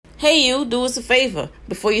Hey, you, do us a favor.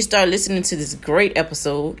 Before you start listening to this great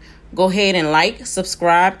episode, go ahead and like,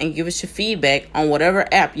 subscribe, and give us your feedback on whatever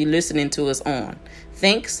app you're listening to us on.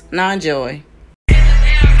 Thanks. Now enjoy.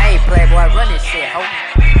 Hey, Playboy, run this shit, ho.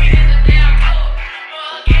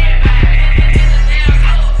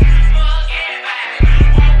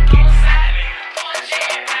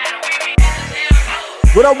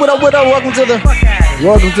 What up, what up, what up? Welcome to the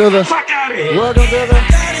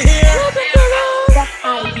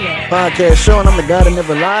podcast show, and I'm the guy that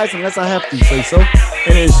never lies unless I have to say so.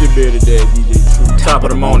 And it's your beer today, DJ True. Top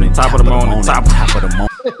of the morning.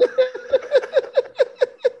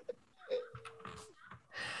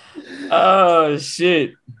 Oh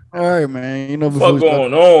shit. All right, man. You know, What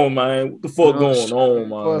going on, man? What the fuck going on,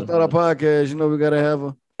 Before I man? start our podcast, you know, we gotta have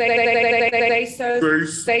a.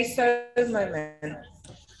 Say so, my man.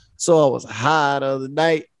 So I was high the other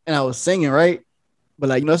night, and I was singing, right? But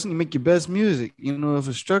like, you know, you make your best music, you know, if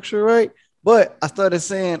it's structured right. But I started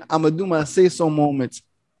saying I'm gonna do my say so moments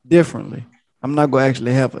differently. I'm not gonna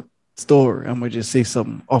actually have a story. I'm gonna just say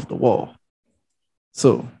something off the wall.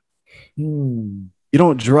 So you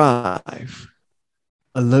don't drive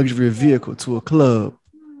a luxury vehicle to a club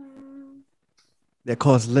that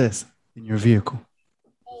costs less than your vehicle.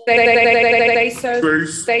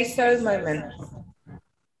 Say so, my man.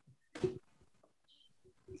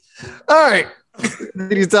 All right,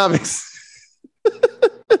 these topics.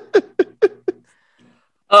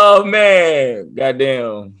 Oh man,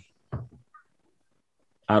 goddamn.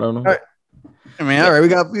 I don't know. All right. I mean, all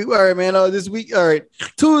right, man. This week, all right.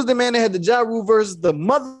 Tuesday, man, they had the Ja Rule versus the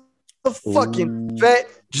motherfucking Fat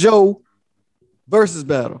Joe versus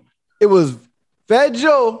battle. It was Fat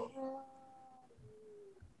Joe.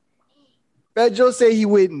 Fat Joe said he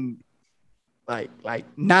wouldn't like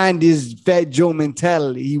 90s Fat Joe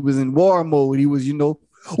mentality. He was in war mode. He was, you know,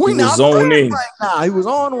 we not zoning right now. He was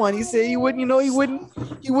on one. He said he wouldn't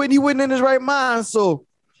in his right mind. So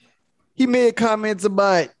he made comments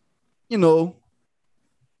about, you know,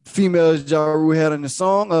 females Ja Rule had on the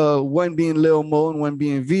song. One being Lil Mo and one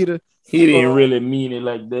being Vita. He didn't really mean it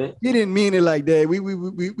like that. He didn't mean it like that.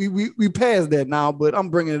 We passed that now, but I'm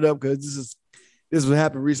bringing it up because this is what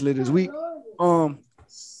happened recently this week.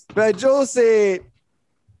 Fat Joe said,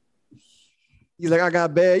 he's like, I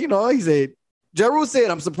got bad. You know, he said, Ja Rule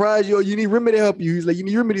said, I'm surprised you need Remy to help you. He's like, you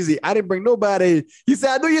need Remy to say, I didn't bring nobody. He said,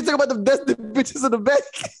 I know you're talking about the dusty bitches in the back.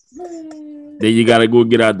 Then you gotta go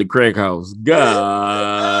get out the crack house.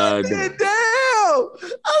 God. I said, damn.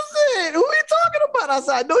 I said, who he talking about? I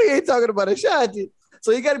said, I know he ain't talking about Ashanti.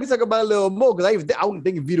 So you got to be talking about a little more because I wouldn't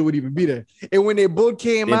think Vita would even be there. And when they both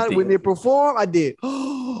came out, when they performed, I did.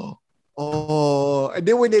 Oh, and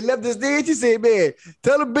then when they left the stage, he said, man,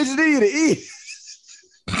 tell the bitches they need to eat.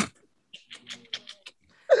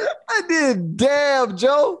 I did, damn,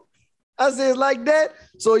 Joe. I said, it's like that.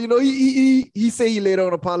 So, you know, he said he later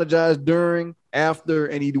on apologized during, after,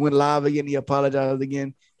 and he went live again. He apologized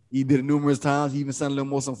again. He did it numerous times. He even sent Lil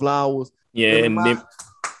Mo some flowers. Yeah, and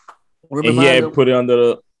he had put it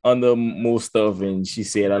under most stuff, and she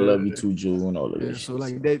said, I love you too, Joe, and all of that. So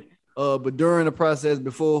like that. But during the process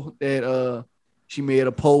before that, she made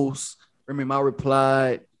a post. Remy Ma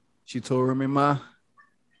replied. She told Remy Ma,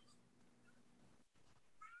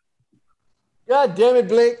 God damn it,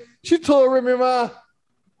 Blake. She told Remy Ma,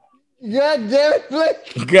 God damn it,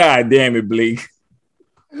 Blake. God damn it, Blake.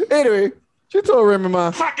 Anyway, she told Remy Ma,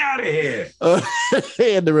 fuck out of here.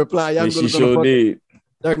 He had to reply. Y'all she sure did.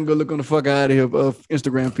 Y'all can go look on the fuck out of here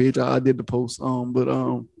Instagram page. I did the post.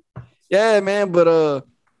 Yeah, man. But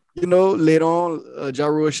you know, later on, Ja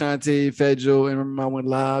Rule, Ashanti, Fat Joe, and remember I went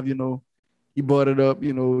live. You know, he brought it up.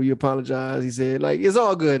 You know, he apologized. He said like it's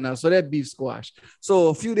all good now. So that beef squashed. So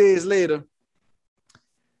a few days later,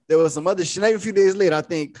 there was some other shit. Like a few days later, I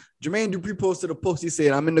think Jermaine Dupri posted a post. He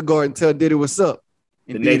said, "I'm in the garden. Tell Diddy what's up."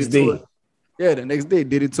 And the next day, the next day,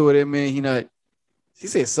 Diddy told that man he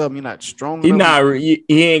said something. He not strong. He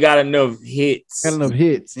ain't got enough hits. He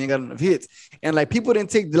ain't got enough hits. And like people didn't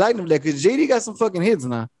take delight in that because JD got some fucking hits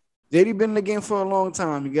now. JD been in the game for a long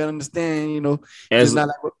time. You gotta understand, you know, it's not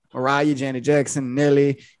like Mariah, Janet Jackson,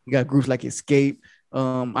 Nelly. You got groups like Escape.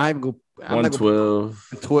 I'm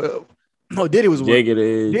 112. 12. No, Diddy was Jagged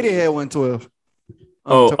Edge. Diddy had 112.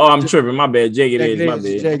 I'm tripping. My bad. Jagged Edge. My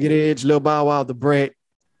bad. Jagged Edge, Lil Bow Wow, The Brat.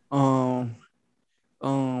 What's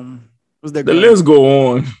that? The list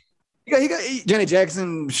go on. He got Janet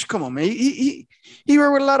Jackson. Come on, man. He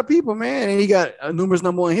worked with a lot of people, man, and he got numerous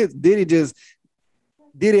number one hits.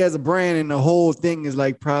 Diddy has a brand, and the whole thing is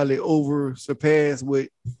like probably surpassed what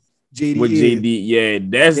JD with is. JD. Yeah,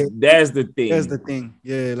 that's the thing. That's the thing.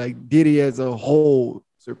 Yeah, like Diddy as a whole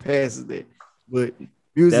surpasses that. But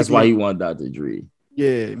That's why he want Dr. Dre.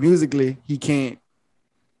 Yeah, musically, he can't.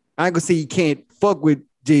 I ain't gonna say he can't fuck with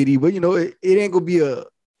JD, but it ain't gonna be a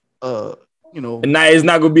Nah, it's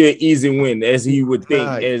not gonna be an easy win as he would think,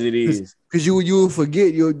 as it is. Because you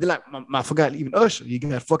forget, you're like, I forgot even Usher. You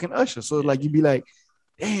got fucking Usher. So like you'd be like,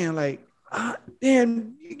 damn,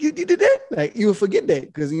 you did that. Like you would forget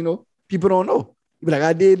that because people don't know. You be like,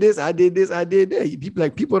 I did this, I did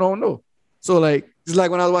that. People don't know. So like, just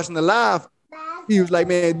like when I was watching the live, he was like,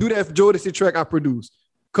 man, do that for Jodeci track I produced.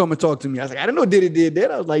 Come and talk to me. I was like, I didn't know Diddy did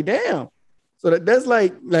that. I was like, damn. So that's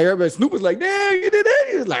like everybody. Snoop was like, damn, you did that.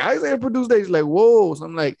 He was like, I said produce that. He's like, whoa. So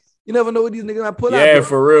I'm like, you never know what these niggas might pull out. Yeah,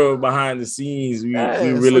 for real. Behind the scenes, we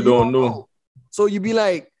really don't know. So you be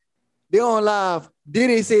like, they on live.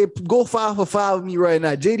 Diddy say, go 5 for 5 with me right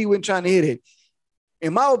now. JD wasn't trying to hit it.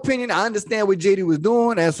 In my opinion, I understand what JD was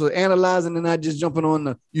doing as for analyzing and not just jumping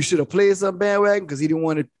on you should have played some bandwagon because he didn't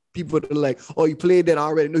want people to like, oh, you played that, I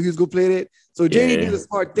already knew he was gonna play that. So JD did a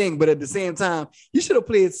smart thing, but at the same time, you should have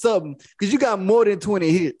played something because you got more than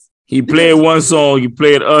 20 hits. He played one song, you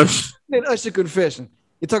played Usher. Usher Confession.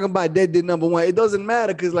 You're talking about that did number one. It doesn't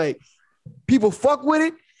matter because like people fuck with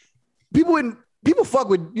it. People fuck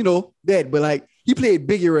with that, but like he played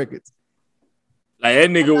Biggie records. Like that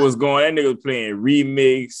nigga was playing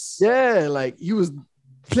remix. Yeah, like he was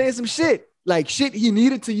playing some shit. Like shit he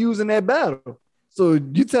needed to use in that battle. So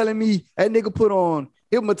you telling me that nigga put on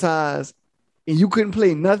Hypnotize and you couldn't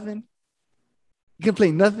play nothing? You couldn't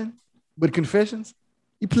play nothing but Confessions?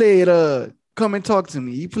 He played Come and Talk to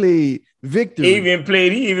Me. He played Victory. He even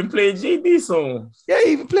played JD songs. Yeah,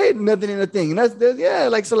 he even played Nothing in a Thing. And that's yeah,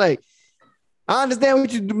 like so like I understand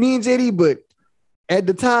what you mean, JD, but at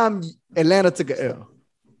the time Atlanta took an L.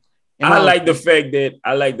 I like the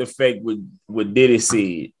fact what Diddy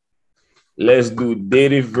said. Let's do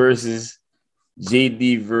Diddy versus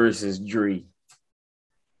JD versus Dre.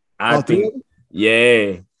 I think,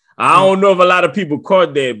 yeah. I don't know if a lot of people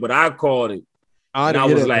caught that, but I caught it. And I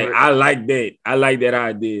was like, I like that. I like that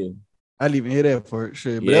idea. I didn't even hear that part,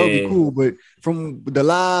 shit. But that would be cool. But from the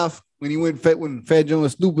live, when Fat Joe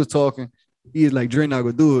and Snoop was talking, he was like, Dre not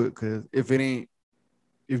gonna do it because if Dre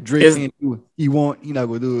can't do it, he not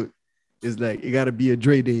gonna do it. It's like it gotta be a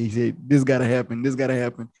Dre day. He said, this gotta happen.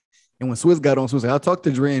 And when Swizz got on, Swizz said, I talked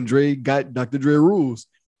to Dre and Dre got Dr. Dre rules.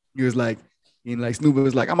 He was like, Snoop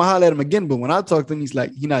was like, I'm gonna holler at him again. But when I talked to him, he's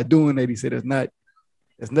like, he not doing that. He said, that's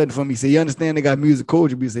nothing for me. He said, you understand they got music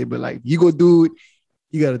culture, but he said, but like, you go do it,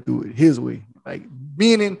 you gotta do it his way. Like,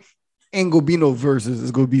 meaning ain't gonna be no verses.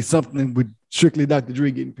 It's gonna be something with strictly Dr.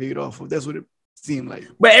 Dre getting paid off of. That's what it seemed like.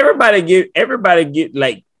 But everybody get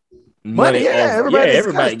like money. Yeah,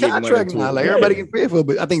 everybody get contract now. Like everybody get paid for it.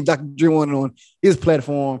 But I think Dr. Dre wanted on his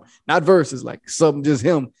platform, not verses, like something just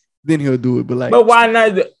him. Then he'll do it. But why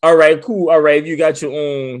not? All right, cool. All right, you got your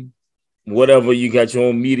own whatever. You got your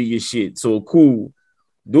own media shit. So cool.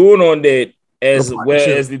 Doing on that as well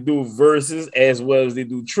as they do verses, as well as they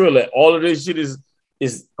do Triller. All of this shit is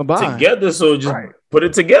together. So just put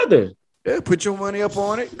it together. Yeah, put your money up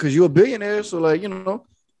on it because you're a billionaire. So like you're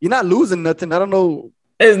not losing nothing. I don't know.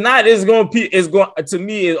 It's not. It's going to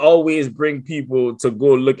me. It always bring people to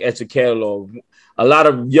go look at your catalog. A lot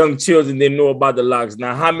of young children they know about the Lox.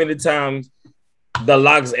 Now, how many times the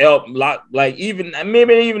Lox like even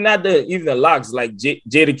maybe even not the Lox like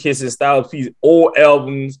Jadakiss and Styles P old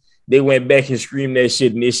albums. They went back and streamed that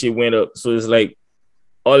shit and this shit went up. So it's like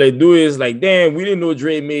all they do is like, damn, we didn't know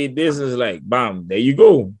Dre made this. And it's like, bam, there you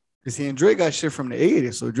go. You see, and Dre got shit from the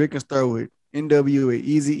 80s, so Dre can start with NWA,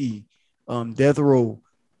 Eazy-E, Death Row,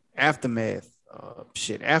 Aftermath,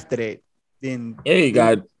 shit. After that, then he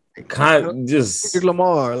got just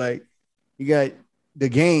Lamar, like you got The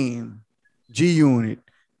Game, G Unit,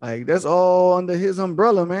 like that's all under his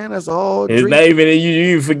umbrella, man. That's all. It's not even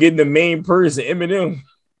you forgetting the main person, Eminem.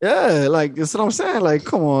 Yeah, like that's what I'm saying. Like,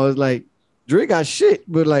 come on, it's like Dre got shit,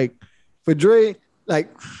 but like for Dre,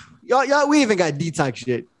 like y'all, we even got Detox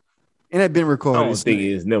shit, and that been recorded. I don't think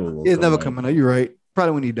it's never coming out. You're right.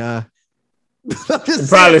 Probably when he die.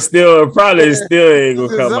 Probably still ain't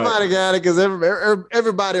gonna come Somebody got it because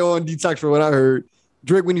everybody on Detox, from what I heard,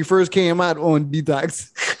 Drake when he first came out on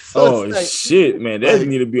Detox. So shit, man, that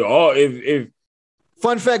need to be all. If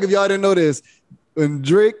fun fact, if y'all didn't know this, when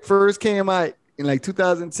Drake first came out in like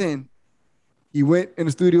 2010, he went in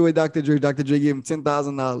the studio with Dr. Dre. Dr. Dre gave him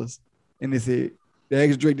 $10,000, and they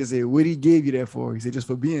asked Drake, they said, "What he gave you that for?" He said, "Just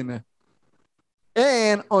for being there."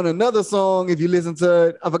 And on another song, if you listen to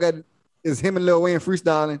it, I forgot. It's him and Lil Wayne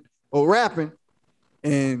freestyling or rapping.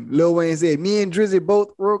 And Lil Wayne said, me and Drizzy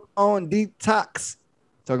both work on Detox.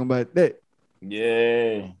 Talking about that.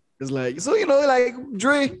 Yeah. It's like, so, like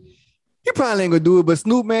Dre, He probably ain't gonna do it, but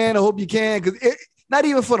Snoop, man, I hope you can, because not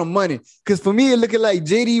even for the money. Because for me, it looking like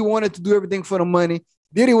JD wanted to do everything for the money.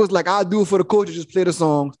 Diddy was like, I'll do it for the culture, just play the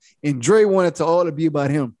songs. And Dre wanted to all to be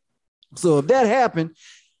about him. So if that happened,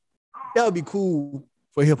 that would be cool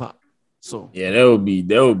for hip hop. So yeah, that would be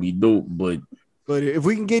dope. But if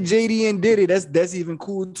we can get JD and Diddy, that's even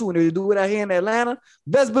cool too. And if they do it out here in Atlanta,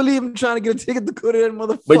 best believe I'm trying to get a ticket to go to that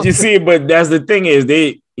motherfucker. But you see, but that's the thing is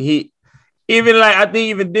he even like I think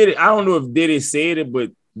even Diddy. I don't know if Diddy said it,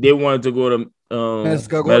 but they wanted to go to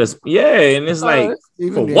yeah, and it's like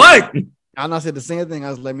for what? I not said the same thing. I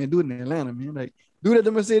was like, man, do it in Atlanta, man. Like, do that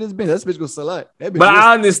to Mercedes Benz. That bitch gonna sell out. But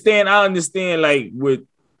I understand like with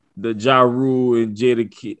the Ja Rule and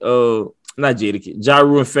not Jada Kid, Ja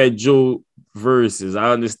Rule and Fat Joe verses.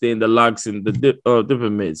 I understand the Locks and the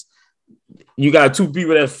Diplomats. You got two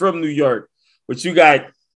people that's from New York, but you got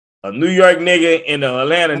a New York nigga and an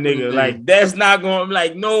Atlanta nigga. Like, that's not going to,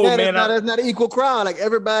 like, no, man. That's not an equal crowd. Like,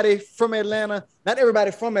 everybody from Atlanta, not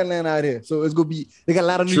everybody from Atlanta out here. So it's going to be, they got a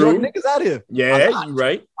lot of New York niggas out here. Yeah, you're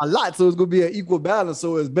right. A lot. So it's going to be an equal balance.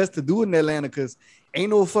 So it's best to do it in Atlanta because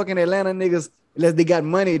ain't no fucking Atlanta niggas unless they got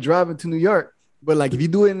money driving to New York. But like, if you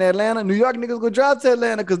do it in Atlanta, New York niggas go drive to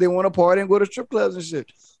Atlanta because they want to party and go to strip clubs and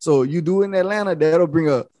shit. So you do it in Atlanta, that'll bring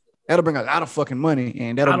a lot of fucking money,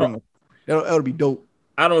 and that'll be dope.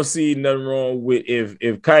 I don't see nothing wrong with if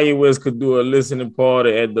Kanye West could do a listening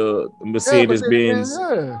party at the Mercedes Benz.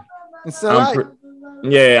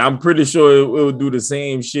 I'm pretty sure it will do the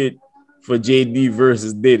same shit for JD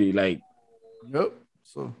versus Diddy. Like, yep.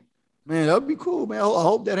 So, man, that'd be cool, man. I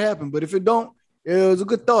hope that happened. But if it don't, it was a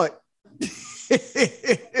good thought.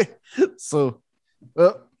 So,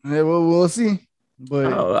 we'll see.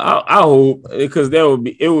 But I hope because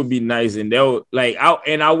it would be nice, and that would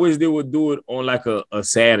I wish they would do it on like a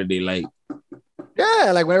Saturday, like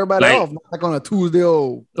like when everybody off, like on a Tuesday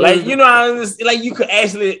or like like you could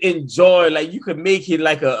actually enjoy, like you could make it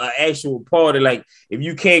like a actual party. Like if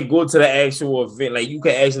you can't go to the actual event, like you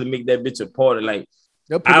can actually make that bitch a party. Like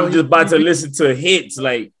I'm just about to listen to hits,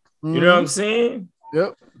 like you know what I'm saying?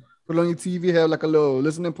 Yep. Put on your TV, have like a little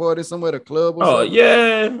listening party somewhere at a club or something.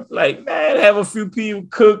 Yeah. Like, man, have a few people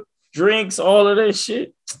cook drinks, all of that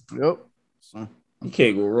shit. Yep. So, you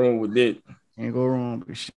can't go wrong with it. Can't go wrong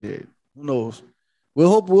with shit. Who knows? We'll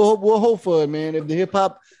hope for it, man. If the hip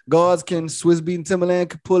hop gods can, Swiss Beat and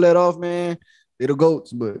Timberland can pull that off, man, they're the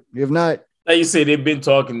GOATs. But if not, like you said, they've been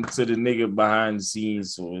talking to the nigga behind the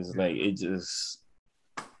scenes, so it's like it just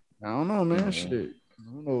I don't know, man. Shit.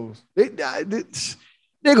 Who knows?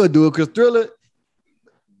 They're gonna do it because Thriller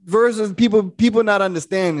versus people not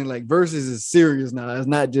understanding, like versus is serious now. It's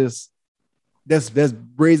not just that's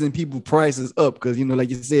raising people prices up because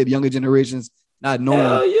like you said, younger generations not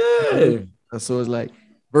knowing. Yeah. So it's like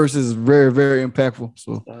versus is very, very impactful.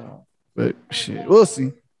 So but shit, we'll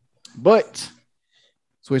see. But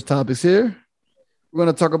switch topics here. We're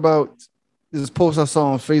gonna talk about this post I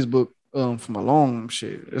saw on Facebook from a long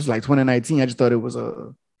shit. It's like 2019. I just thought it was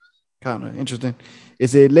kind of interesting. It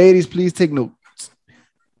said, ladies, please take notes.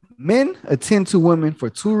 Men attend to women for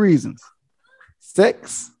two reasons: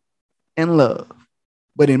 sex and love.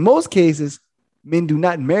 But in most cases, men do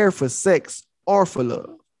not marry for sex or for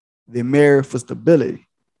love. They marry for stability.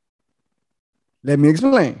 Let me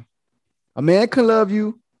explain. A man can love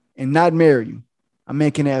you and not marry you. A man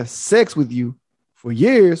can have sex with you for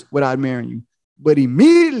years without marrying you. But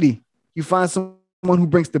immediately you find someone who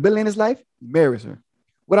brings stability in his life, he marries her.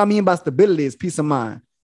 What I mean by stability is peace of mind.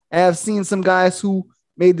 I have seen some guys who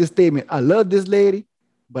made this statement: I love this lady,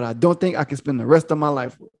 but I don't think I can spend the rest of my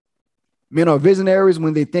life with her. Men are visionaries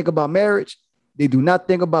when they think about marriage. They do not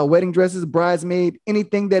think about wedding dresses, bridesmaid,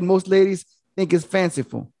 anything that most ladies think is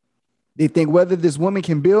fanciful. They think whether this woman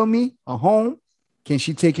can build me a home, can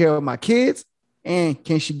she take care of my kids, and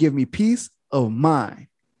can she give me peace of mind.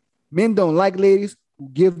 Men don't like ladies who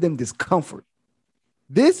give them discomfort.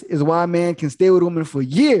 This is why a man can stay with a woman for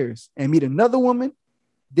years and meet another woman,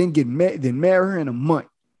 then marry her in a month.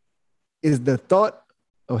 It is the thought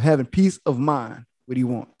of having peace of mind what he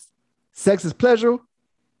wants. Sex is pleasure,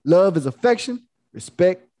 love is affection,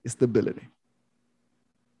 respect is stability.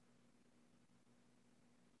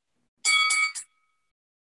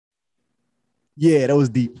 Yeah, that was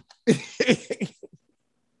deep.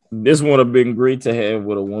 This would have been great to have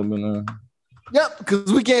with a woman. Yep,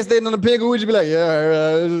 because we can't stand on the pig. Would you be like,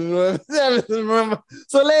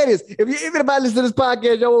 So, ladies, if anybody listen to this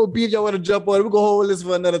podcast, y'all want to beat, y'all want to jump on it, we're going to hold this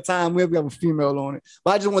for another time. We'll have a female on it.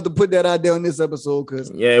 But I just want to put that out there on this episode because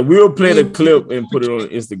we'll play the clip and put it on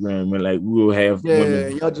Instagram and like we'll have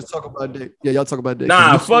women. Y'all just talk about that. Yeah, y'all talk about that.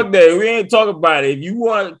 Nah, fuck that. We ain't talking about it. If you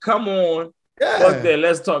want to come on Fuck that.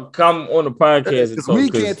 Let's talk. Come on the podcast and Because talk.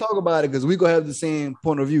 we can't talk about it because we gonna have the same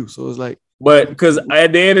point of view. So it's like, But because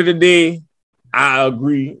at the end of the day, I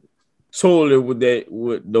agree totally with that,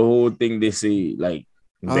 with the whole thing they say. Like,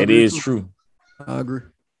 that is true. I agree.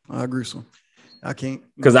 So I can't,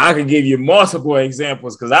 because I could give you multiple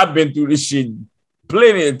examples because I've been through this shit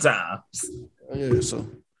plenty of times. Yeah, so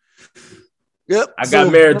yep. I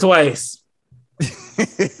got married twice.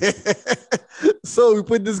 So we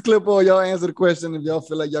put this clip on. Y'all answer the question. If y'all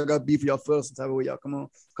feel like y'all got beef, y'all feel some type of way, y'all come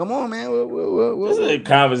on, man. This is a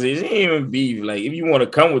conversation. It ain't even beef. Like, if you want to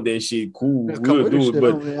come with that shit, cool, we'll do it.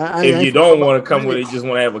 But if you don't want to come with it, just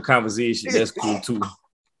want to have a conversation, that's cool too.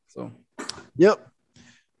 So, yep.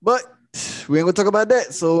 But we ain't gonna talk about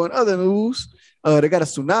that. So in other news, they got a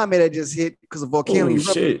tsunami that just hit because of volcano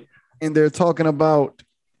eruption, and they're talking about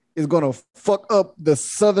it's gonna fuck up the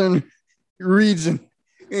southern region,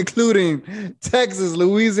 including Texas,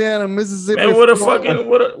 Louisiana, Mississippi. Man, what a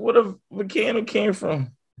volcano came from?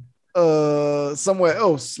 Somewhere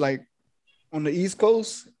else, like on the East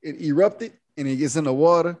Coast, it erupted and it gets in the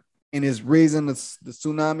water and it's raising the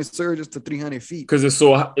tsunami surges to 300 feet because it's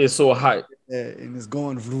so hot. Yeah, and it's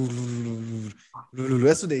going.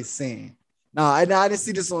 That's what they're saying. Now, I didn't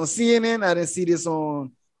see this on CNN. I didn't see this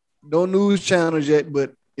on no news channels yet,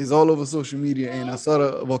 but it's all over social media. And I saw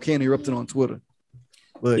the volcano erupting on Twitter.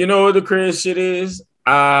 But you know what the crazy shit is?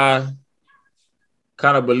 I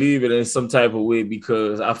kind of believe it in some type of way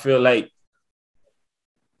because I feel like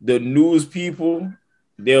the news people,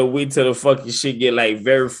 they'll wait till the fucking shit get like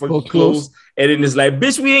very fucking close. And then it's like,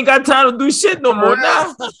 bitch, we ain't got time to do shit no more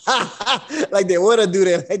now. Like they want to do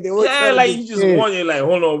that. Like you just want it. Like,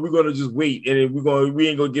 hold on, we're gonna just wait, and then we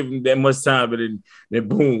ain't gonna give them that much time, but then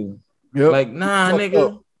boom. Yep. Like, nah,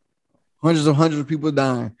 nigga. Hundreds of people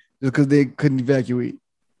dying just because they couldn't evacuate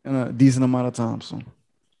in a decent amount of time. So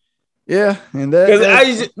yeah, and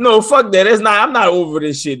that no, fuck that. I'm not over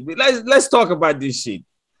this shit. Let's talk about this shit.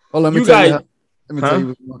 Oh, let me tell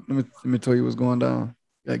you what's going down.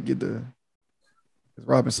 Gotta get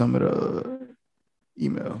robbing some of the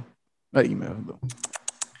not email, but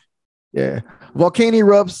yeah. Volcano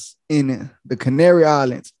erupts in the Canary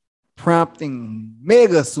Islands, prompting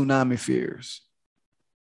mega tsunami fears.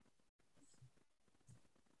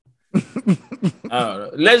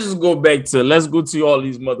 Let's go to all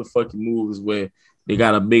these motherfucking movies where they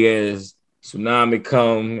got a big ass tsunami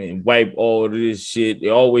come and wipe all this shit. They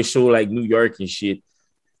always show like New York and shit.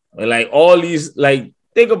 And like all these, like,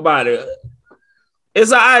 think about it.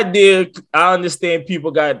 It's an idea. I understand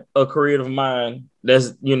people got a creative mind.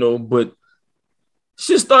 That's, but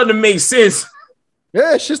shit starting to make sense.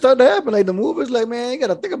 Yeah, shit starting to happen. Like the movies, like, man, you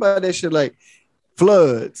gotta think about that shit, like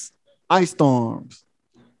floods, ice storms,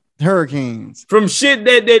 hurricanes. From shit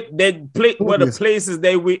where the places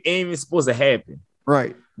that we ain't even supposed to happen.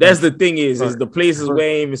 Right. That's the thing is the places where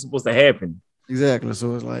ain't even supposed to happen. Exactly.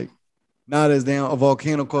 So it's like, now there's a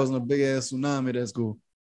volcano causing a big ass tsunami that's go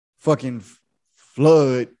fucking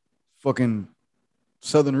flood fucking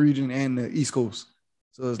southern region and the East Coast.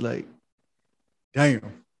 So it's like, damn.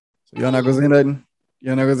 So y'all not gonna say nothing?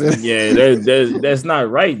 Y'all not gonna say nothing? Yeah, that's not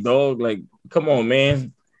right, dog. Like, come on,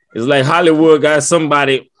 man. It's like Hollywood got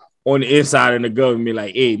somebody on the inside of the government,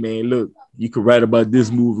 like, hey, man, look, you could write about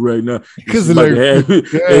this movie right now. Because it's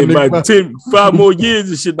about 5 more years,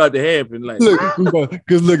 this shit about to happen. Like, look,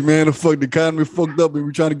 man, the economy fucked up, and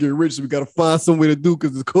we're trying to get rich, so we gotta find some way to do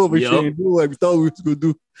because this COVID shit ain't do like we thought we was gonna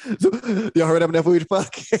do. So, y'all heard that for each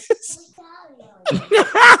podcast?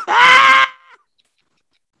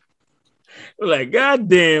 Like,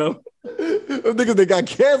 goddamn. Niggas they got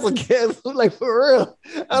canceled. Like, for real.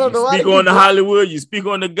 I don't know why. You speak on the Hollywood, you speak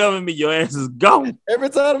on the government, your ass is gone. Every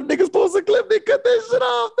time niggas post a clip, they cut that shit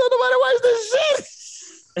off. Don't nobody watch this shit.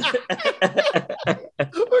 We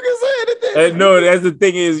can say anything. No, that's the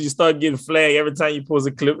thing is you start getting flagged every time you post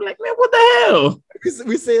a clip. Like, man, what the hell?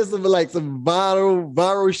 We say some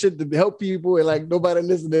viral shit to help people, and like nobody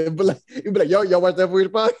listening. But like, you be like, y'all watch that for your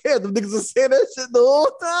podcast. The niggas are saying that shit the whole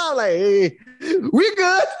time. Like, hey, we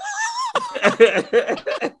good. I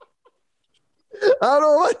don't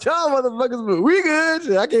know what y'all motherfuckers, but we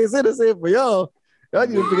good. I can't say the same for y'all. Y'all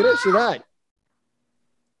need to figure that shit out.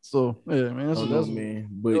 So yeah, man, that's man.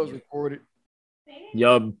 But that was recorded.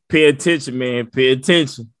 Y'all pay attention, man. Pay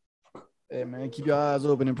attention. Hey man, keep your eyes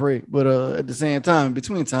open and pray. But at the same time,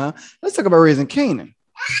 between time, let's talk about raising Canaan.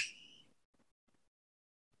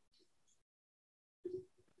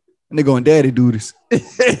 And they going daddy duties.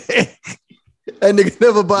 That nigga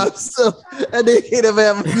never by himself. That nigga never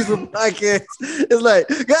have a piece of podcast. It's like,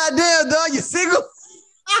 goddamn, dog, you single?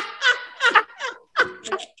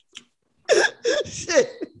 Shit.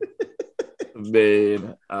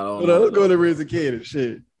 Man, I don't Hold know. on, let's go to Raise a Kid and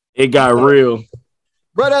shit. It got real.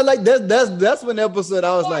 Bro, that's when the episode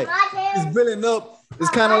I was like, it's building up. It's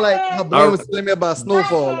kind of like how Blaine was telling me about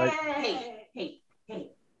Snowfall. Like,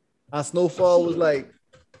 how Snowfall was like,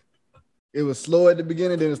 it was slow at the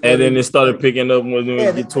beginning, then it started picking up when we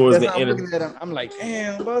get towards the end. I'm like,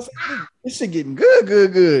 damn, boss, this shit getting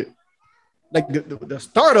good. Like the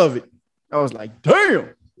start of it, I was like,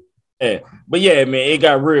 damn. Yeah, but yeah, man, it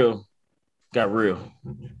got real.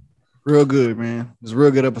 Real good, man. It was a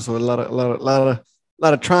real good episode. A lot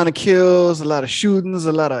of trying to kills, a lot of shootings,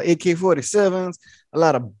 a lot of AK-47s, a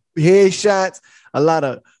lot of headshots, a lot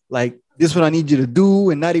of like, this is what I need you to do,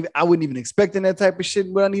 and I wasn't even expecting that type of shit.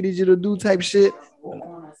 What I needed you to do, type shit.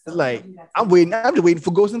 It's like I'm just waiting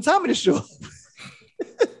for Ghost and Tommy to show.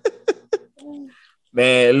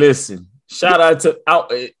 Man, listen. Shout out to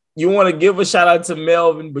you want to give a shout out to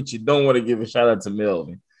Melvin, but you don't want to give a shout out to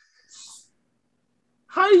Melvin.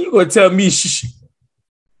 How are you gonna tell me? Shh?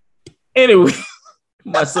 Anyway,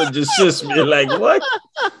 my son just shushed me like what?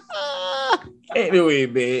 Anyway,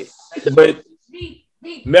 man, but.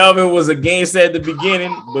 Melvin was a gangster at the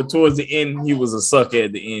beginning, but towards the end, he was a sucker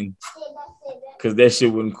at the end. Because that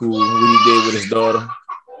shit wasn't cool what he did with his daughter.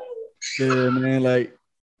 Yeah, man, like,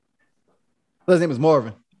 his name is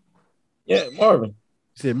Marvin. Yeah, Marvin. You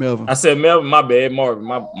said Melvin. I said Melvin, my bad, Marvin.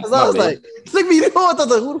 My I was bad. like, look me, I was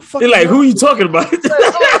like, who the fuck? They're like, who are you talking about?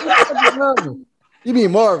 You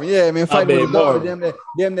mean Marvin? Yeah, man, fighting with his daughter. Marvin.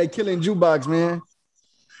 Damn that killing jukebox, man.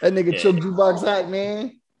 That nigga choked jukebox out,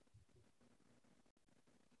 man.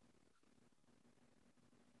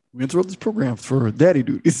 We interrupt this program for daddy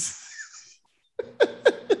duties.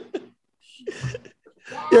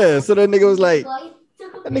 Yeah, so that nigga was like,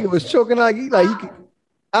 choking like he could.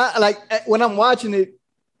 I like when I'm watching it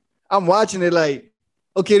like,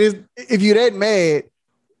 okay, if you're that mad,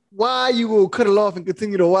 why you gonna cut it off and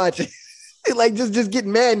continue to watch it? Like just get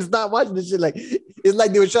mad and stop watching this shit. Like it's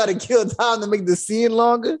like they were trying to kill time to make the scene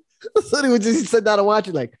longer. So they would just sit down and watch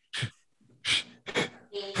it like.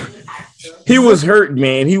 He was hurt,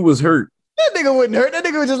 man. He was hurt. That nigga wasn't hurt. That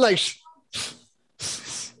nigga was just like.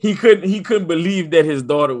 He couldn't believe that his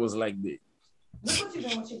daughter was like that.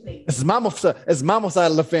 It's mama's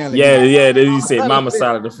side of the family. Yeah. Then he said mama's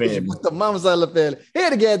side of the family. What's the mama's side of the family? He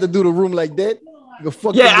had to get to do the room like that.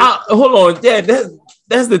 Hold on. Yeah,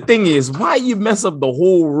 that's the thing is why you mess up the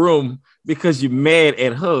whole room because you're mad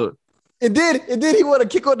at her. It did. He want to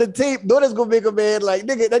kick on the tape. Daughter's gonna make a man like,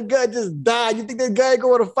 nigga, that guy just died. You think that guy gonna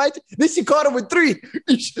want to fight you? Then she caught him with 3. I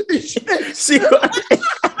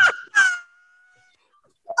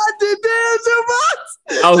did that,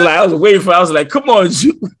 I was waiting for. I was like, come on,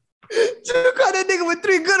 you. You caught that nigga with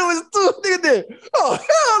 3 good. It was 2. Nigga there. Oh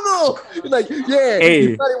hell no! He's like, yeah. Hey.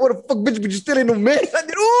 You thought what the fuck, bitch? But you still ain't no man. I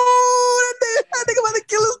did. Ooh, that nigga about to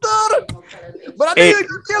kill his daughter. But I knew he was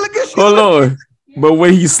gonna kill her. Good shit. Hold on. But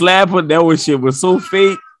when he slapped her, that shit was so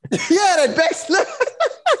fake. Yeah, that back slap.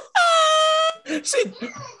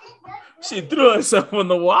 She threw herself on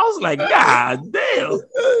the wall. I was like, God damn.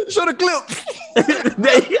 Show the clip.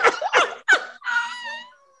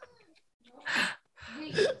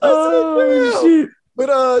 Oh shit.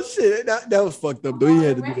 But shit, that was fucked up though. He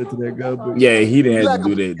had to do that to that guy. But Yeah, he didn't have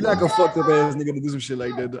to do he's that. like a fucked up ass nigga to do some shit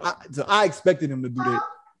like that. So I expected him to do that.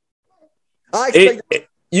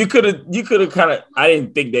 You could have kind of. I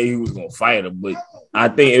didn't think that he was gonna fight her, but I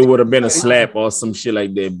think it would have been a slap or some shit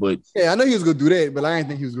like that. But yeah, I know he was gonna do that, but I didn't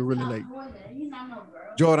think he was gonna really like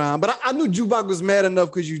Jordan. But I knew Jubak was mad enough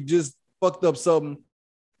because you just fucked up something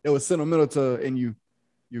that was sentimental to her, and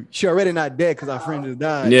she already not dead because our friend just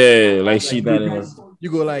died. yeah, like she not in. You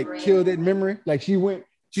go like kill that memory. Like she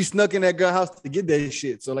snuck in that girl house to get that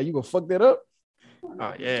shit. So like you gonna fuck that up?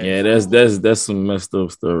 Oh yeah. Yeah, that's some messed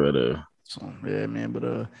up stuff right there. So, yeah, man.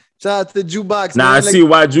 But shout out to Jukebox. Nah, man. I see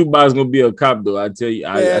why Jukebox gonna be a cop though. I tell you,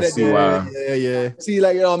 I see why. Yeah. See,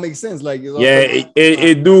 like it all makes sense. Like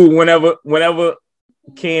it do. Whenever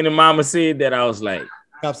Ken and Mama said that, I was like,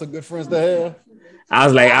 cops are good friends to have. I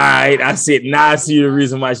was like, all right. I said, now I see the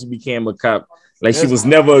reason why she became a cop. Like she was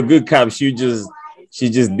never a good cop. She just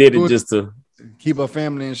did it just to keep her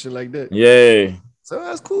family and shit like that. Yeah. So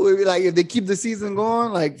that's cool. Like if they keep the season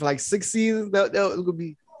going, like for like 6 seasons, that could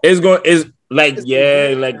be. It's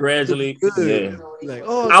like gradually. Yeah. Like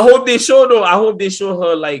I hope they show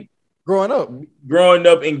her like growing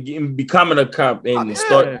up and becoming a cop and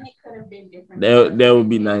start. That would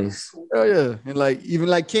be nice. Oh yeah, and like even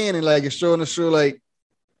like Ken and like it's showing the show like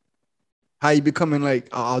how you becoming like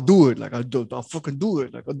I'll do it, like I'll fucking do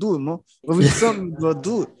it, like I'll do it, man. If it's something, I'll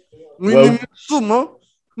do it.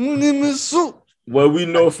 Well, we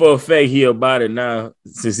know for a fact he about it now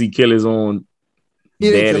since he killed his own He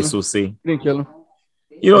didn't Daddy, kill him. so say. He didn't kill him.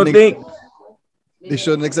 You don't That nigga- think? They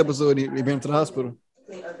showed the next episode. He been to the hospital.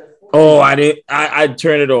 Oh, I didn't. I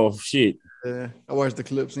turned it off. Shit. Yeah, I watched the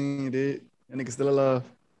clip scene. He did. That nigga still alive.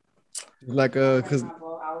 Like cause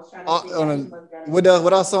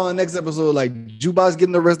what I saw in the next episode, like Jukebox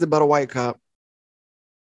getting arrested by the white cop.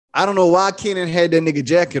 I don't know why Kenan had that nigga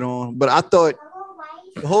jacket on, but I thought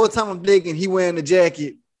the whole time I'm thinking he wearing the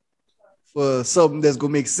jacket for something that's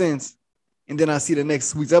gonna make sense. And then I see the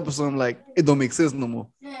next week's episode, I'm like, it don't make sense no more.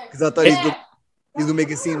 Because I thought he's gonna make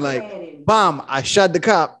it seem like, bomb, I shot the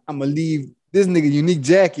cop. I'm gonna leave this nigga unique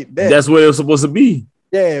jacket. That's what it was supposed to be.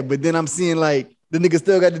 Yeah, but then I'm seeing like the nigga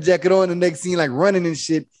still got the jacket on. The next scene, like running and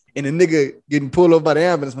shit, and the nigga getting pulled over by the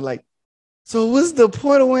ambulance. I'm like, so what's the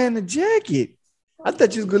point of wearing the jacket? I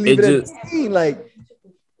thought you was gonna leave it at the scene, like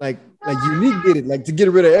Unique did it, like to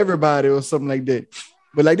get rid of everybody or something like that.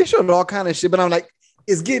 But like they showed all kind of shit. But I'm like,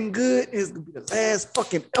 it's getting good. It's gonna be the last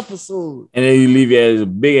fucking episode. And then you leave it as a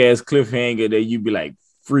big ass cliffhanger that you be like,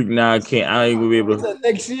 freak, nah, I ain't gonna be able to.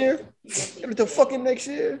 Next year, the fucking next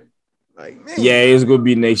year. Like, man. Yeah, it's gonna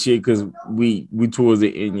be next year because we towards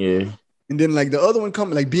the end, yeah. And then like the other one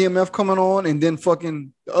coming, like BMF coming on, and then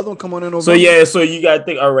fucking the other one coming on in November. So yeah, so you gotta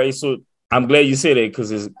think. All right, so I'm glad you said that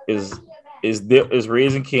because it's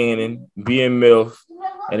Raising Cannon, BMF,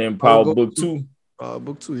 and then Power Book 2.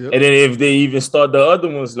 Book 2, yeah. And then if they even start the other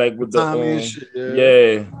ones like with Tommy and the shit,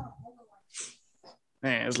 yeah.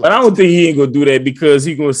 Man, it's But I don't think he ain't gonna do that because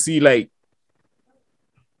he gonna see like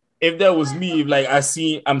if that was me, if like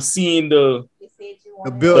I'm seeing the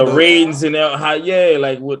ratings and how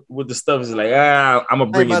like what the stuff is like. I'm gonna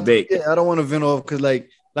bring it back. Yeah, I don't want to vent off because like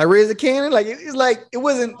Raising Cannon, like it's like it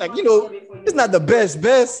wasn't like it's not the best,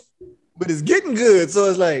 but it's getting good. So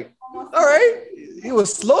it's like, all right, he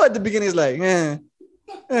was slow at the beginning. It's like,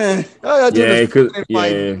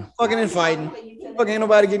 fucking and fighting. Fucking ain't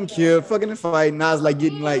nobody getting killed. Fucking and fighting. Now it's like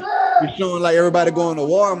getting like it's showing like everybody going to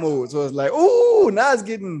war mode. So it's like, ooh, now it's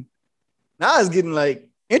getting like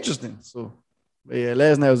interesting. So, but yeah,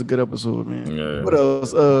 last night was a good episode, man. Yeah. What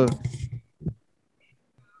else?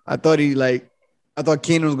 I thought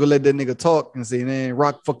Kenan was gonna let that nigga talk and say, man,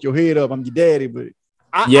 Rock, fuck your head up. I'm your daddy, but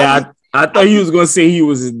I thought he was gonna say he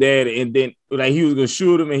was his daddy, and then like he was gonna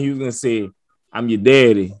shoot him, and he was gonna say, "I'm your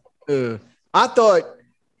daddy." I thought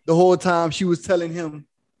the whole time she was telling him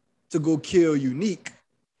to go kill Unique.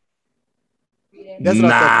 That's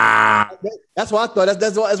what I thought. That's what I thought.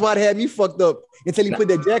 That's why it had me fucked up until he put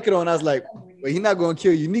that jacket on. I was like, well, he's not gonna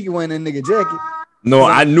kill Unique wearing that nigga jacket. No,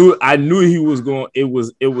 I knew he was going. It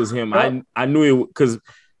was him. I knew it because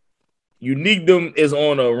Unique them is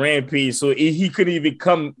on a rampage, so he couldn't even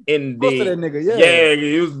come in there. That nigga, yeah,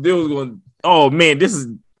 it was going. Oh man, this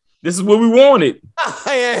is what we wanted.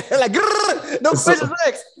 Yeah, like no questions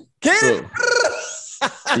next.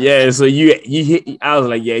 Yeah, so I was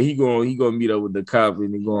like, yeah, he gonna meet up with the cop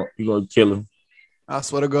and he gonna kill him. I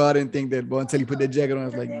swear to God, I didn't think that, but until he put that jacket on, I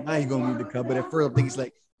was like, nah, he gonna meet the cop. But at first, I think it's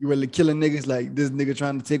like you really killing niggas, like this nigga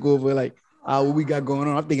trying to take over, like what we got going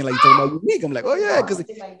on. I'm thinking like you talking about Unique. I'm like, oh yeah, because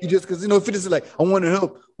 50 is like, I want to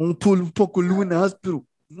help. I want to pull Pokolu in the hospital.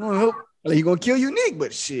 You want to help? Like he gonna kill Unique,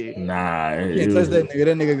 but shit, nah, can't touch that nigga.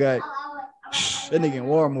 That nigga got that nigga in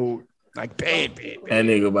war mode. Like bad. That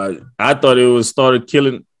nigga about it. I thought it was started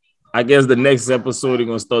killing. I guess the next episode they're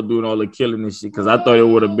gonna start doing all the killing and shit. Cause I thought it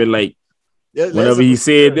would have been like whenever he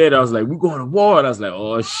said that, I was like, we're going to war. And I was like,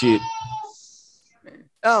 oh shit.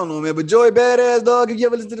 I don't know, man. But Joey Badass, dog, if you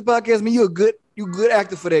ever listen to the podcast, man, you good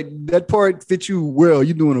actor for that. That part fits you well.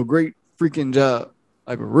 You're doing a great freaking job.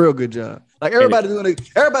 Like a real good job. Like everybody doing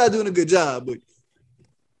a good job, but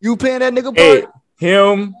you playing that nigga part.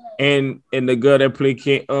 Him and the girl that played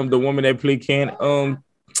the woman that played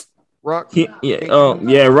Rock.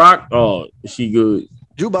 Rock. Oh, she good.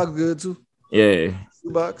 Jukebox good too. Yeah.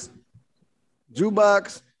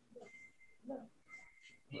 Jukebox.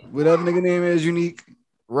 Whatever nigga name is, Unique.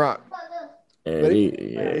 Rock. Yeah,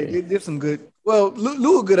 they did some good. Well,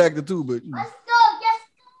 Lou a good actor too, but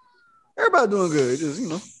everybody doing good. Just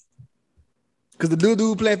because the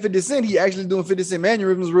dude playing 50 Cent, he actually doing 50 Cent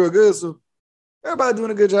mannerisms real good. So everybody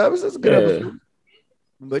doing a good job. It's a good episode.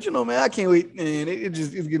 But man, I can't wait. Man, it's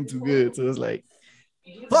getting too good. So it's like,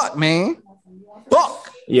 fuck, man. Fuck.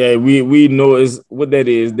 Yeah, we know is what that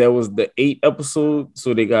is. That was the 8th episode.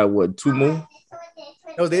 So they got what, 2 more?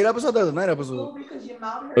 That was the 8th episode. That was the 9th episode.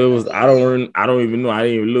 It was. I don't even know. I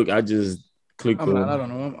didn't even look. I just clicked on. I don't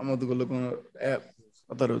know. I'm gonna go look on the app.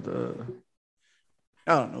 I thought it was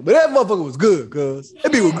I don't know, but that motherfucker was good, cuz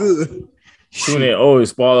that bitch was good. Tune in. Oh,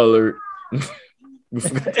 spoiler alert. We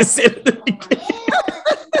forgot to say it.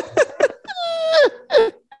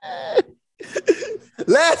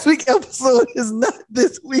 last week's episode is not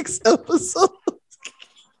this week's episode.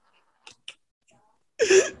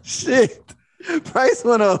 Shit. Price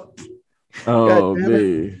went up. Oh, God damn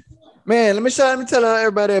it. Man, let me tell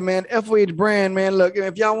everybody, man. FOH brand, man. Look,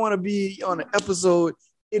 if y'all want to be on an episode,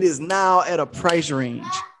 it is now at a price range.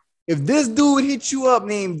 If this dude hits you up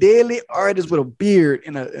named Daily Artist with a beard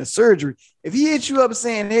and a surgery, if he hits you up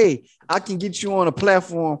saying, hey, I can get you on a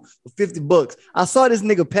platform for $50. I saw this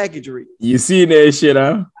nigga package rate. You see that shit,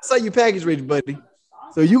 huh? I saw you package rate, buddy.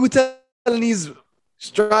 So you were telling these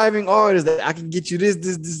striving artists that I can get you this,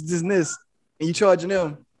 and this, and you charging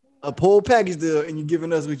them a whole package deal, and you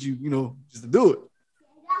giving us what you know, just to do it.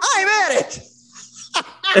 I ain't mad at you.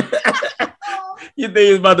 You think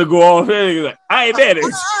it's about to go off? Like, I ain't mad at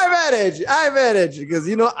you. I ain't mad at you because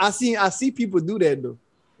I see people do that though.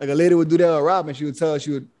 Like a lady would do that with Robin. She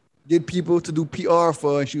would get people to do PR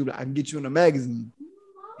for her, and she would be like, I can get you in a magazine.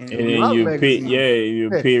 And then you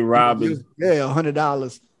pay Robin.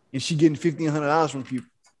 $100, and she getting $1,500 from people.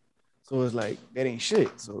 So it's like that ain't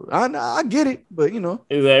shit. So I get it, but you know,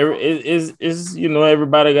 it's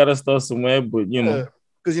everybody got to start somewhere, but you know.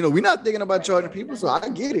 Because we're not thinking about charging people, so I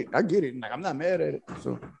get it. Like I'm not mad at it.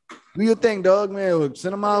 So do your thing, dog, man.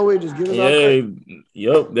 Send them our way. Just give us our cut.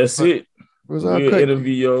 Yep, that's it. We'll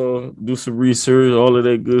interview y'all, do some research, all of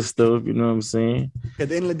that good stuff. You know what I'm saying? At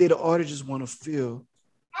the end of the day, the artists just want to feel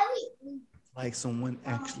like someone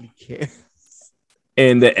actually cares.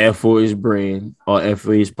 And the FOH brand or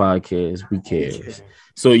FOH podcast, we care.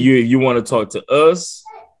 So you want to talk to us,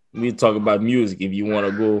 we talk about music. If you want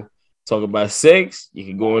to go talk about sex, you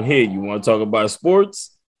can go in here. You want to talk about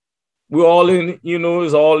sports, we're all in,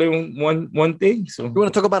 it's all in one thing. So you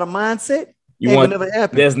want to talk about a mindset? Never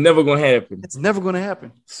happen. That's never gonna happen. It's never gonna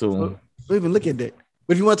happen. So don't even look at that.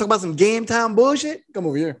 But if you want to talk about some game time bullshit, come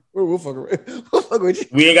over here. We'll fuck with you.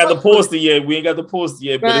 We ain't got the poster yet.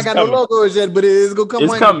 But I got no logos yet, but it's gonna come.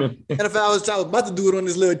 It's coming. And if I was about to do it on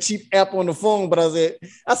this little cheap app on the phone, but I said,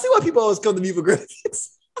 I see why people always come to me for graphics.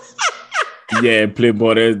 Yeah,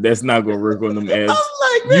 Playboy, that's not gonna work on them apps. I'm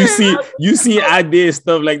like, man, you see, I did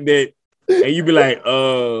stuff like that, and you be like,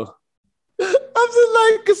 I'm just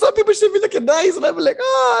like, because some people should be looking nice, and I be like,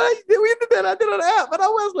 oh, we did that. I did on the app, but I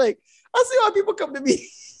was like, I see why people come to me.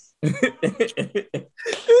 This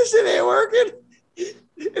shit ain't working.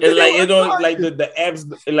 It's like like the apps,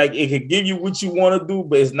 like it can give you what you want to do,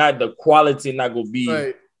 but it's not the quality, not gonna be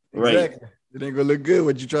right. Exactly. It ain't gonna look good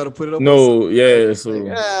when you try to put it up. No, yeah. So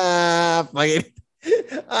fuck it.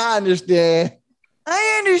 I understand.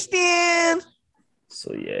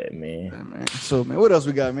 So yeah, man. So man, what else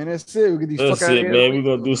we got, man? That's it. We get these That's it, man. We're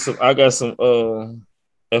gonna do some. I got some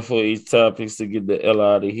FOE topics to get the hell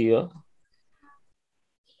out of here.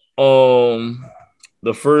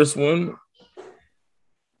 The first one,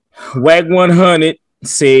 WAC 100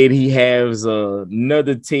 said he has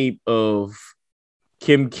another tape of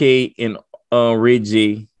Kim K and Ray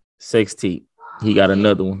J sex tape. He got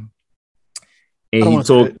another one, and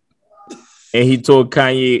he told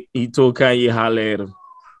Kanye holla at him.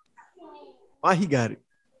 Why he got it?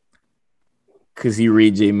 Cause he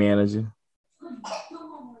Ray J manager.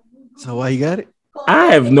 So why he got it? I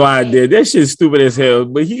have no idea. That shit's stupid as hell.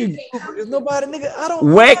 But there's nobody, nigga. I don't.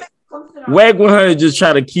 WAC 100 just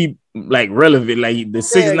try to keep like relevant. Like the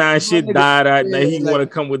 6ix9ine shit died out. Now he want to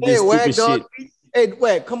come with this stupid shit. Hey,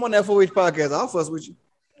 WAC, come on that FOH podcast. I'll fuss with you.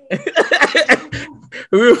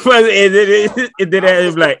 We fuss, and then I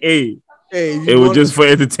was like, hey, it was just for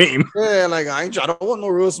entertainment. Yeah, like I don't want no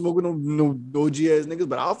real smoke with no OG ass niggas,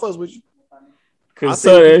 but I'll fuss with you. Cause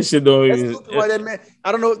so that shit don't even. That man,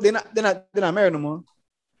 I don't know. They're not married no more.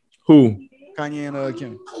 Who? Kanye and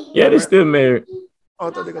Kim. Yeah, they're still married. Oh,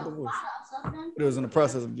 I thought they got divorced. It was in the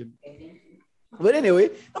process of getting. But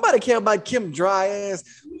anyway, nobody care about Kim dry ass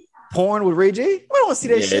porn with Ray J. We don't want to see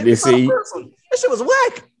that shit. They say, that shit was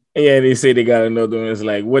whack. Yeah, they say they got another one. It's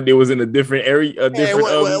like what they was in a different area, a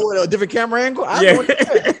different camera angle.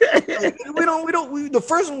 The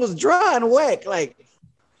first one was dry and whack. Like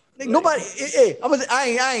nobody.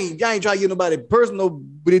 I ain't trying to get nobody personal,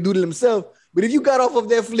 but they do it themselves. But if you got off of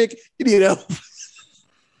that flick, you need help.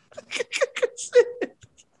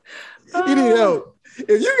 You need help.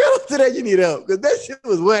 If you got up to that, you need help because that shit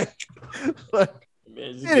was whack.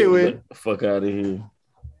 Anyway, get the fuck out of here.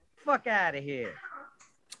 Fuck out of here.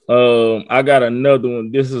 I got another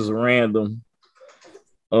one. This is random.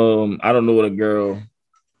 I don't know what a girl,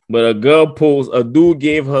 but a girl posed. A dude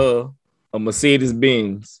gave her a Mercedes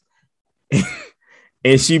Benz,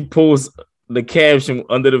 and she posts the caption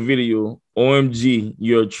under the video: "OMG,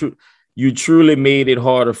 you truly made it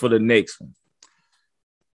harder for the next one."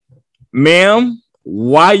 Ma'am,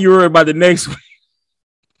 why you worried about the next one?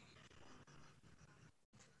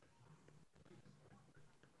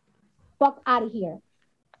 fuck out of here.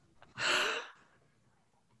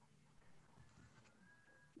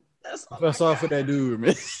 That's all for that dude,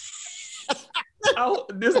 man. This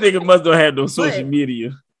nigga must have had no social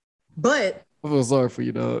media. But I feel sorry for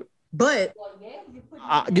you, dog. But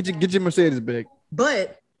Get your Mercedes back.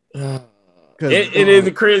 But it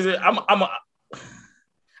is crazy. I'm gonna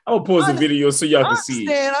post a video so y'all can see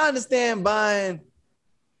it. I understand buying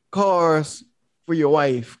cars for your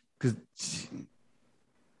wife, because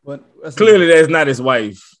clearly that's not his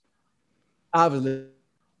wife. Obviously,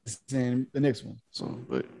 saying the next one. So,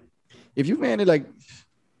 but if you man it like,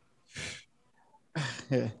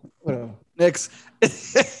 yeah, whatever. Next,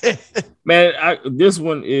 man. This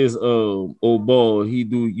one is old ball. He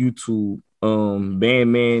do YouTube.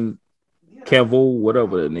 Bandman Cavo,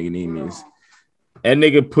 whatever that nigga name is. That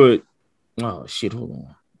nigga put. Oh shit! Hold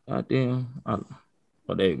on. God damn.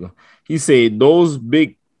 Oh, there you go. He said those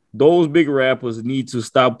big rappers need to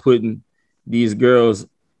stop putting these girls.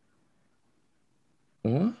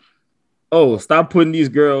 What? Oh, stop putting these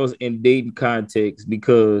girls in dating context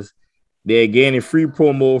because they're gaining free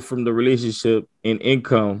promo from the relationship and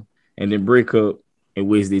income, and then break up and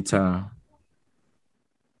waste their time.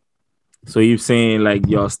 So you're saying like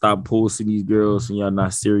y'all stop posting these girls and y'all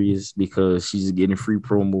not serious because she's just getting free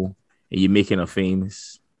promo and you're making her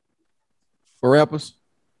famous for rappers?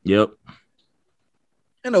 Yep.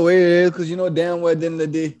 In a way it is, because you know damn well at the end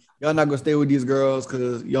of the day, y'all not gonna stay with these girls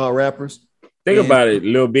because y'all rappers. Think about it,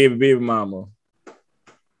 little baby mama.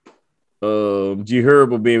 G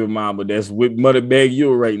Herbo baby mama that's with Mother Bag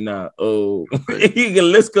You right now. Oh, the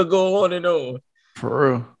list could go on and on.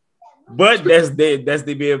 For real. But that's the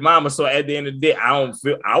baby mama. So at the end of the day,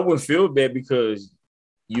 I wouldn't feel bad because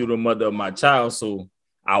you the mother of my child. So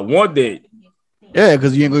I want that. Yeah,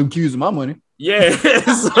 because you ain't gonna accuse my money. Yeah.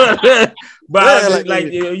 But yeah,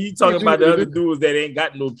 like you talking about the other dudes that ain't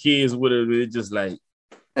got no kids with it. It's just like,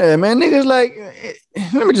 yeah, man, niggas like,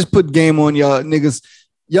 let me just put game on y'all niggas.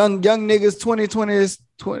 Young niggas, 2020s,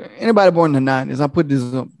 anybody born in the 90s. I put this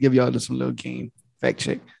up, give y'all just some little game. Fact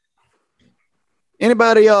check.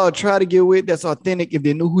 Anybody y'all try to get with that's authentic, if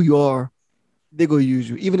they know who you are, they go use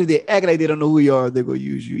you. Even if they act like they don't know who you are, they go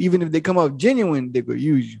use you. Even if they come off genuine, they go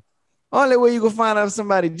use you. Only way you go find out if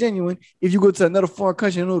somebody genuine, if you go to another foreign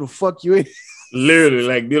country and know who the fuck you is. Literally,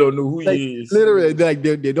 like they don't know who like, you is. Literally, like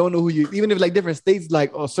they don't know who you. Even if like different states,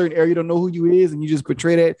 like a certain area, don't know who you is, and you just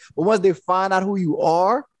portray that. But once they find out who you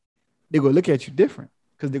are, they go look at you different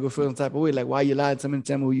because they go feel some type of way. Like, why you lied to me and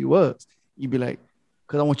tell me who you was? You be like,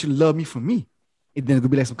 because I want you to love me for me. And then it's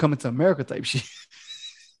gonna be like some coming to America type shit.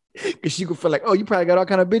 Because she could feel like, oh, you probably got all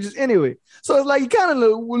kind of bitches anyway. So it's like you kind of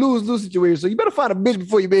lose situation. So you better find a bitch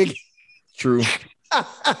before you beg. True.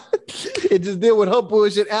 It just deal with her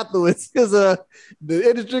bullshit afterwards. Because the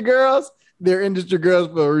industry girls, they're industry girls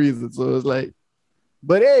for a reason. So it's like,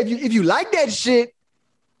 but hey, if you like that shit,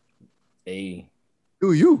 hey,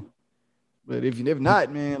 do you? But if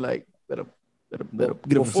not, man, like better get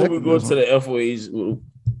before we go to the FOH,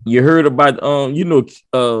 you heard about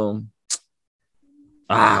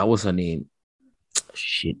what's her name?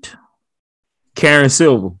 Shit, Karen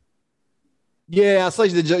Silver. Yeah, I saw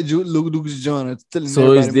you the Lucas John.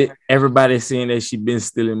 So is everybody saying that she been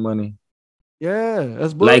stealing money? Yeah,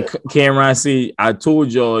 that's like Cameron said. I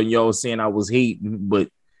told y'all, and y'all saying I was hating, but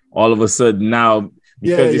all of a sudden now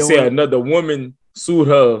because they say another woman sued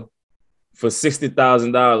her for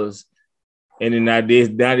 $60,000, and then now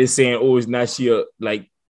they're saying, oh, it's not she like,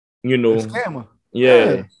 you know, scammer.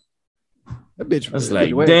 Yeah. That bitch. That's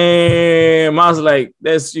like, damn. I was like,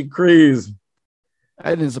 that's shit crazy.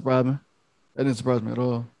 That didn't surprise me. That didn't surprise me at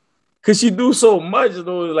all. Cause she do so much,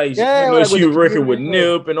 though. Like, she was working with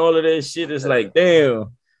Nip and all of that shit. It's like,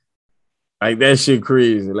 damn. Like, that shit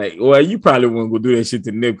crazy. Like, well, you probably wouldn't go do that shit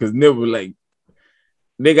to Nip because Nip was like,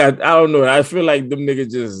 I don't know. I feel like them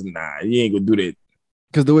niggas just, you ain't gonna do that.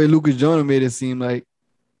 Because the way Lucas Joyner made it seem like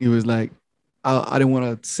he was like, I didn't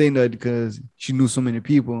want to say nothing because she knew so many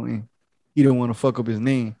people and he didn't want to fuck up his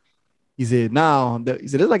name. He said,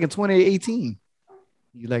 it's like in 2018.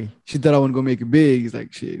 He's like, she thought I wasn't gonna make it big. He's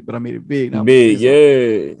like, shit, but I made it big. Now big,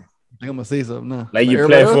 yeah. I'm gonna say something now. Like your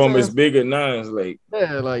platform is bigger now. It's like,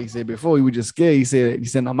 yeah, like he said before, he was just scared. He said,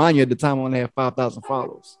 Namanya at the time only had 5,000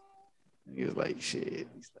 followers. And he was like, shit.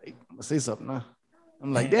 He's like, I'm gonna say something now.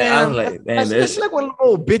 I'm like, damn. She's like one of the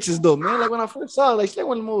old bitches though, man. Like when I first saw her, like she's like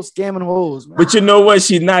one of the most scamming hoes, man. But you know what?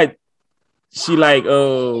 She like,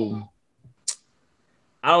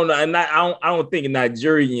 I don't know, and I don't think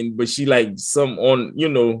Nigerian, but she like some on, you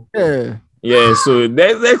know. Yeah. So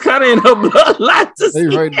that's kind of in her bloodline. They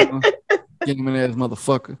right now, gentleman ass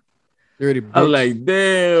motherfucker. Dirty bitch. I'm like,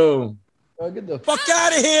 damn. Get the fuck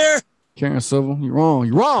out of here. Karen Civil, you wrong.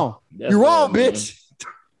 You wrong. That's You wrong, bad, man. bitch.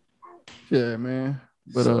 Yeah, man.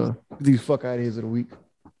 But these fuck out of here of the week.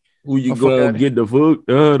 Who you My fuck gonna outta get the fuck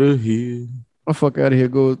out of here? My fuck out of here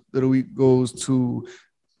goes of the week goes to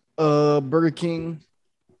Burger King.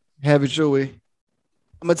 Have it your way.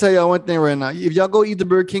 I'm gonna tell y'all one thing right now. If y'all go eat the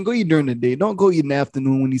Burger King, go eat during the day. Don't go eat in the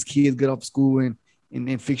afternoon when these kids get off school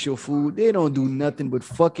and fix your food. They don't do nothing but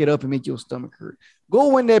fuck it up and make your stomach hurt. Go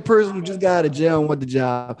when that person who just got out of jail and want the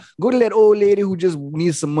job. Go to that old lady who just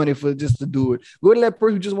needs some money for just to do it. Go to that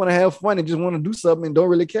person who just want to have fun and just want to do something and don't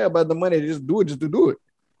really care about the money. They just do it just to do it.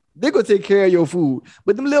 They're going to take care of your food.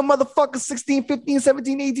 But them little motherfuckers, 16, 15,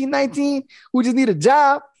 17, 18, 19, who just need a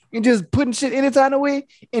job and just putting shit any kind of way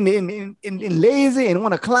and lazy and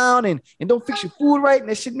want to clown and don't fix your food right and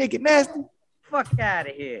that shit make it nasty. Fuck out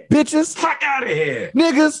of here. Bitches. Fuck out of here.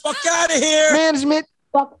 Niggas. Fuck out of here. Management.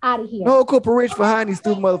 Fuck out of here. No corporation behind these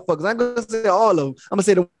stupid motherfuckers. I'm gonna say all of them. I'm gonna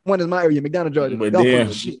say the one in my area, McDonald, Georgia. But Y'all damn.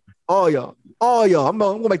 full of shit. All y'all. I'm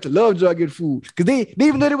gonna make the love jar get food because they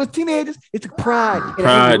even though they was teenagers, they took pride.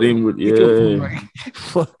 Pride in with Get your food yeah. right.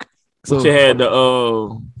 Fuck. But you had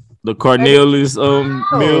the Cornelius meal,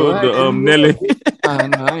 the Nelly.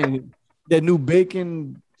 I ain't that new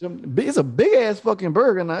bacon. It's a big ass fucking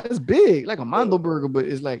burger now. It's big, like a Mondo burger, but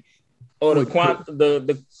it's like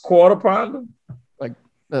the quarter pounder. like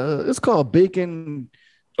it's called bacon.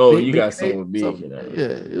 Oh, Big- you got big some with egg, bacon. something. Yeah,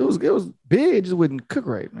 it was big. It just wouldn't cook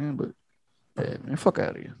right, man. But yeah, man, fuck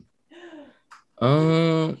out of here.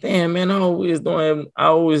 Damn, man, I always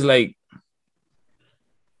like.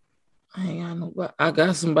 I ain't got nobody. I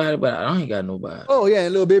got somebody, but I ain't got nobody. Oh yeah,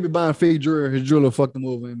 and little baby buying fake jewelry. His jeweler fucked him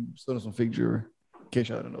over and stole some fake jewelry. In case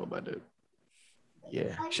y'all don't know about that.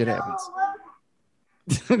 Yeah, shit happens.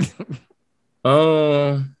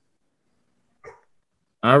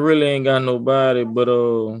 I really ain't got nobody, but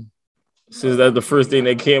since that's the first thing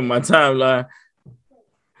that came in my timeline,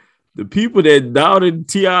 the people that doubted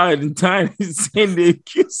T.I. and Tiny saying they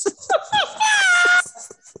excuses.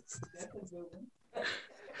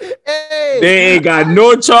 Hey, They ain't got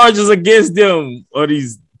no charges against them or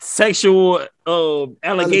these sexual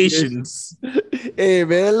allegations. hey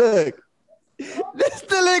man, look. This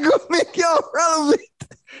still ain't gonna make y'all relevant.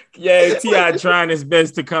 Yeah, T.I. trying his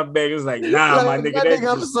best to come back. It's like, nah, my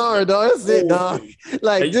nigga. I'm sorry, dog. That's it, dog.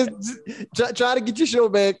 Like, just try to get your show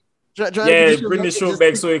back. Try to get your bring the show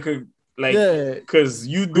back so it could, like, because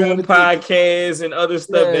you doing podcasts and other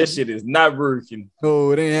stuff, that shit is not working.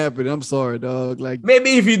 No, it ain't happening. I'm sorry, dog. Like,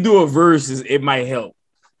 maybe if you do a versus, it might help.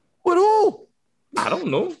 What who? I don't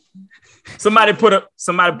know. Somebody put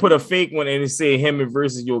a fake one and it said him and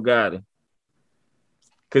versus Yo Gotti.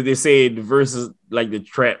 Because they say the verses like the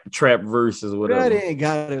trap verses or whatever. They ain't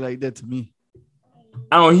got it like that to me.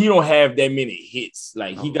 He don't have that many hits.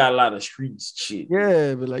 Like he got a lot of street shit.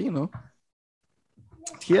 Yeah, but like, you know,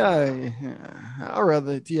 T.I., I'd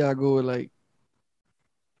rather T.I. go with like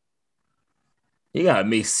You gotta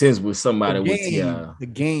make sense with somebody with T.I. The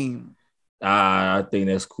game. I think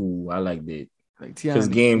that's cool. I like that. Like T.I. Because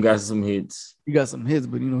Game got some hits. He got some hits,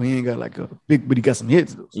 but you know, he ain't got like a big, but he got some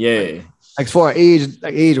hits though. So Yeah. Like as far as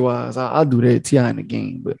age wise, I'll do that T.I. in the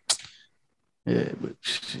game, but yeah, but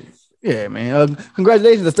shit. Yeah, man.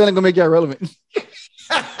 Congratulations, that's still ain't gonna make y'all relevant.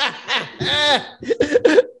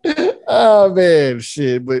 Oh man,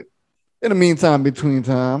 shit. But in the meantime, between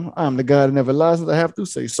time, I'm the guy that never lies. I have to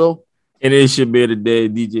say so. And it should be today,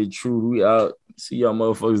 DJ True. We out. See y'all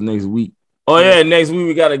motherfuckers next week. Oh yeah, next week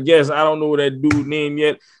we got a guest. I don't know that dude name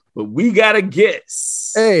yet. But we got a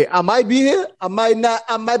guest. Hey, I might be here. I might not.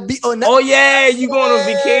 I might be on that. Oh, yeah. You going on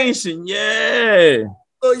vacation. Yeah.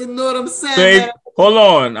 Oh, you know what I'm saying? Hold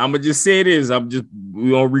on. I'm gonna just say this.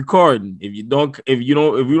 We on recording. If we don't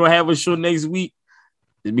have a show next week,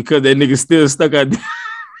 it's because that nigga still stuck out there.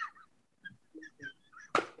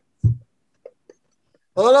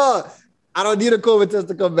 Hold on. I don't need a COVID test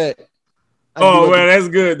to come back. Well, that's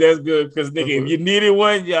good. That's good. Because nigga, if you needed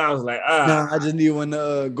one, I was like, Nah, I just need one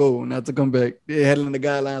to go, not to come back. They had it in the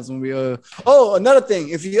guidelines when we Oh, another thing.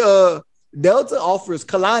 If you Delta offers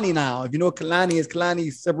Kalani now. If you know what Kalani is,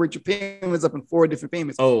 Kalani separate your payments up in 4 different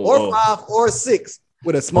payments, or 5 or 6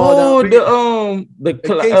 with a small down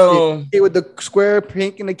payment. With the square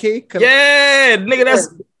pink and the cake. Yeah, nigga, that's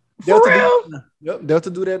Delta for real. Yep, Delta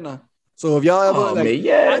do that now. So if y'all ever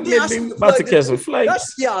about to catch some flights.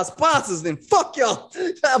 That's y'all sponsors, then fuck y'all.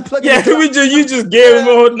 You just gave them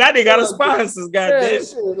all. Now they got a sponsors, goddamn.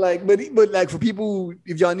 Yeah, like, but like for people,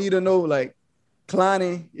 if y'all need to know, like,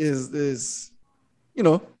 Kalani is you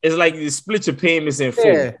know, it's like you split your payments in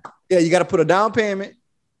 4. Yeah, you got to put a down payment,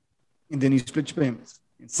 and then you split your payments.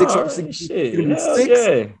 In 6 or 6, you can do 6,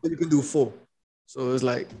 then you can do 4. So it's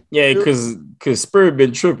like, Yeah, because Spirit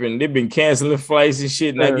been tripping. They've been canceling flights and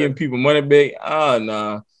shit, not giving people money back.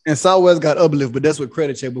 Nah. And Southwest got uplift, but that's with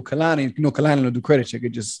credit check. But Kalani, Kalani don't do credit check. It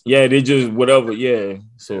just they just whatever. Yeah,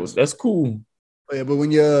 so that's cool. Oh, yeah, but when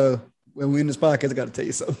we're in this podcast, I got to tell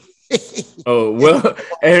you something. Oh well,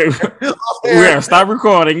 we're gonna stop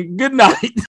recording. Good night.